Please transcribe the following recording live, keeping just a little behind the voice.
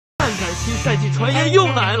看看新赛季传言又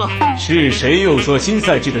来了，是谁又说新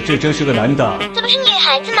赛季的至臻是个男的？这不是女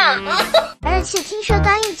孩子吗？而且听说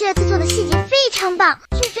刚毅这次做的细节非常棒，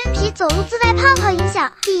至臻皮走路自带泡泡音效，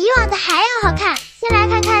比以往的还要好看。先来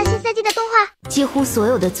看看新赛季的动画。几乎所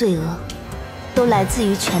有的罪恶都来自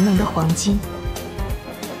于全能的黄金，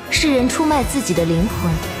世人出卖自己的灵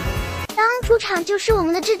魂，刚出场就是我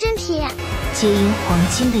们的至臻皮，皆因黄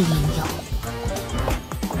金的引诱。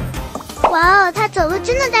哇哦，他走路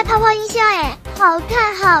真的带泡泡音效哎，好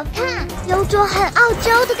看好看，有种很傲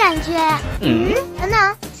娇的感觉。等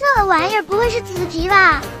等，这玩意儿不会是紫皮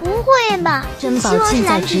吧？不会吧？珍宝近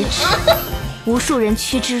在咫尺，无数人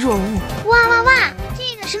趋之若鹜。哇哇哇，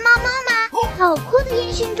这个是猫猫吗？好酷的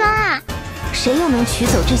烟熏妆啊！谁又能取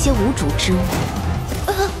走这些无主之物？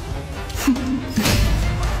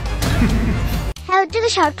还有这个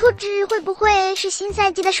小兔子会不会是新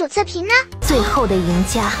赛季的手册皮呢？最后的赢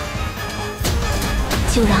家，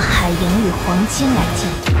就让海盐与黄金来竞。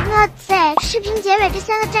哇塞，视频结尾这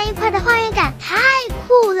三个站一块的画面感太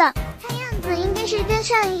酷了，看样子应该是跟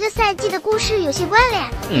上一个赛季的故事有些关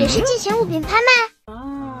联，也是进行物品拍卖。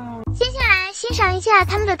接下来欣赏一下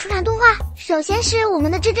他们的出场动画，首先是我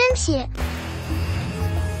们的至臻皮。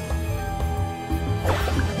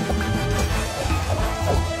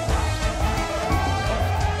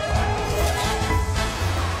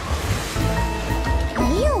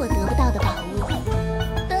没有我得不到的宝物，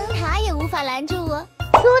灯塔也无法拦住我。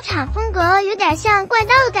出场风格有点像怪盗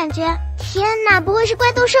的感觉，天哪，不会是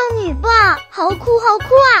怪盗少女吧？好酷好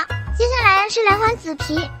酷啊！接下来是蓝环紫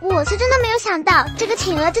皮，我是真的没有想到这个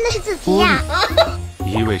企鹅真的是紫皮呀！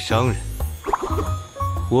一位商人，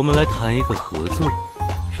我们来谈一个合作，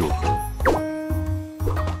如何？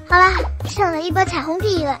好啦，上了一波彩虹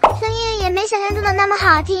屁了，声音也没想象中的那么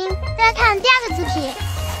好听。再来看第二个紫皮，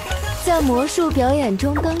在魔术表演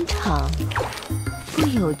中登场，不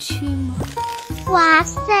有趣吗？哇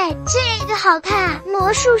塞，这个好看，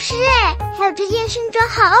魔术师哎，还有这烟熏妆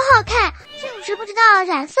好好看，就是不知道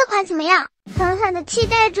染色款怎么样，狠狠的期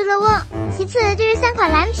待住了我。其次就是三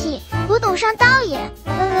款蓝皮，古董上刀也，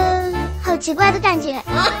好奇怪的感觉。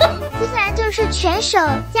接下来就是全手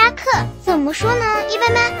夹克，怎么说呢，一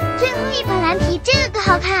般般。最后一款蓝皮，这个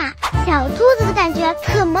好看啊，小兔子的感觉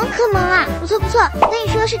可萌可萌啊，不错不错，可以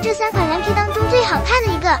说是这三款蓝皮当中最好看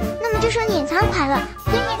的一个。那么就说隐藏款了，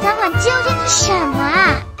这隐藏款究竟是什么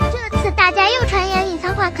啊？这次大家又传言隐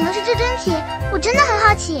藏款可能是至臻皮，我真的很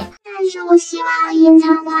好奇。但是我希望隐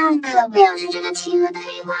藏款可不要是这个企鹅的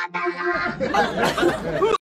黑花蛋啊！